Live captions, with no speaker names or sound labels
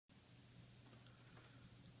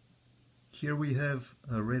Here we have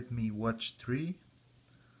a Redmi Watch 3,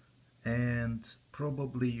 and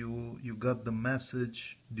probably you got the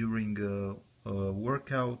message during a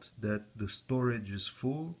workout that the storage is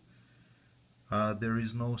full. There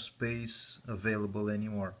is no space available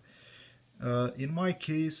anymore. In my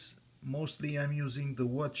case, mostly I'm using the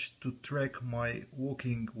watch to track my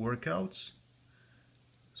walking workouts.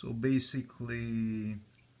 So basically,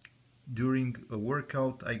 during a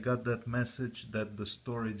workout I got that message that the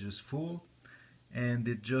storage is full, and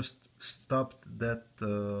it just stopped that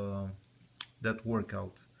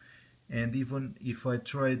workout. And even if I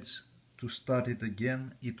tried to start it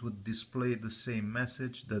again, it would display the same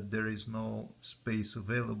message that there is no space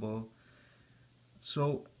available.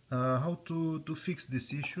 So how to fix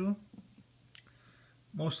this issue?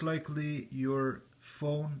 Most likely your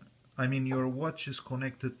your watch is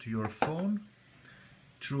connected to your phone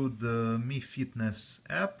through the Mi Fitness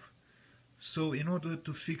app. So in order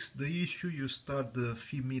to fix the issue, you start the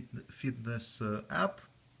Fitness app.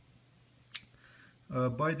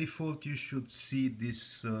 By default, you should see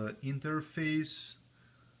this interface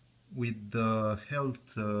with the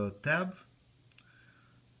health tab.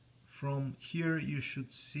 From here you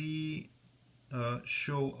should see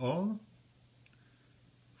show all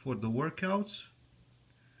for the workouts,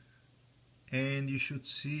 and you should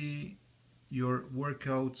see your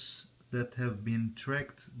workouts that have been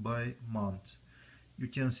tracked by month. You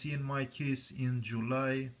can see in my case in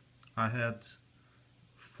July I had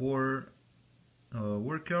 4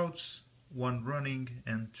 workouts, 1 running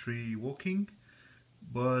and 3 walking,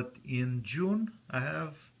 but in June I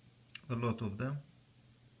have a lot of them.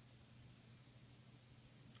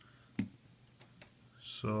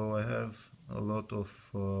 So I have a lot of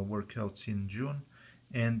workouts in June,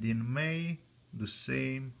 and in May the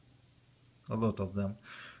same, a lot of them.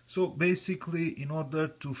 So basically, in order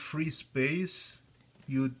to free space,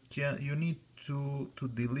 you need to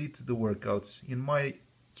delete the workouts. In my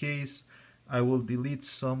case, I will delete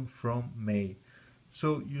some from May.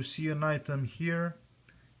 So you see an item here,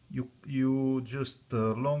 you just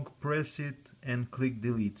long press it and click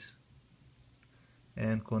delete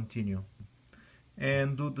and continue,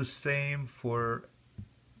 and do the same for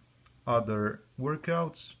other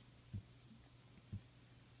workouts.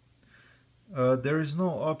 There is no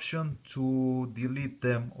option to delete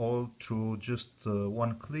them all through just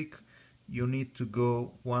one click. You need to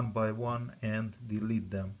go one by one and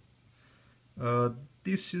delete them.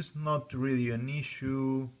 This is not really an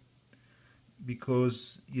issue,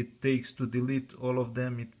 because it takes to delete all of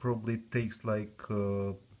them, it probably takes like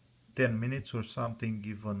 10 minutes or something,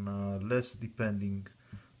 even less, depending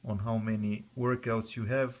on how many workouts you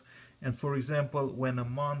have. And for example, when a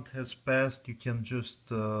month has passed, you can just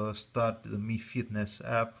start the Mi Fitness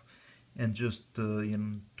app and just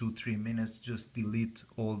in 2-3 minutes just delete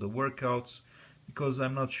all the workouts, because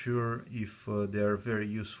I'm not sure if they are very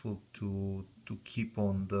useful to keep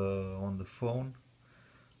on the phone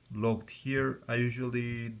logged here. I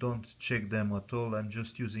usually don't check them at all. I'm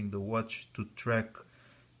just using the watch to track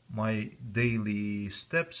my daily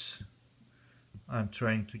steps. I'm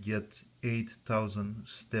trying to get 8,000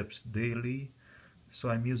 steps daily, so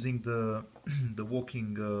I'm using the the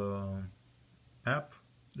walking app,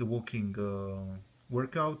 the walking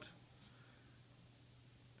workout.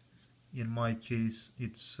 In my case,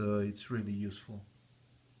 it's really useful.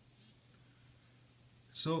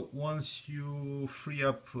 So once you free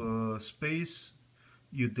up space,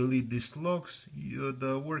 you delete these logs,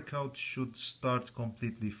 the workout should start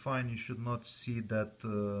completely fine. You should not see that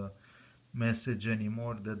message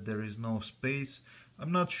anymore that there is no space.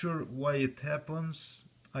 I'm not sure why it happens.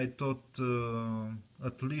 I thought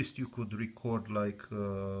at least you could record like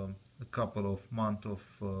a couple of months of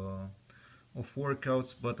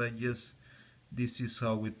workouts, but I guess this is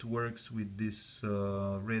how it works with this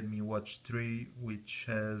Redmi Watch 3, which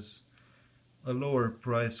has a lower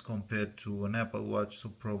price compared to an Apple Watch, so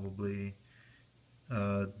probably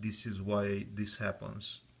this is why this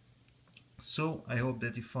happens. So I hope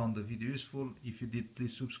that you found the video useful. If you did,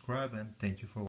 please subscribe, and thank you for watching.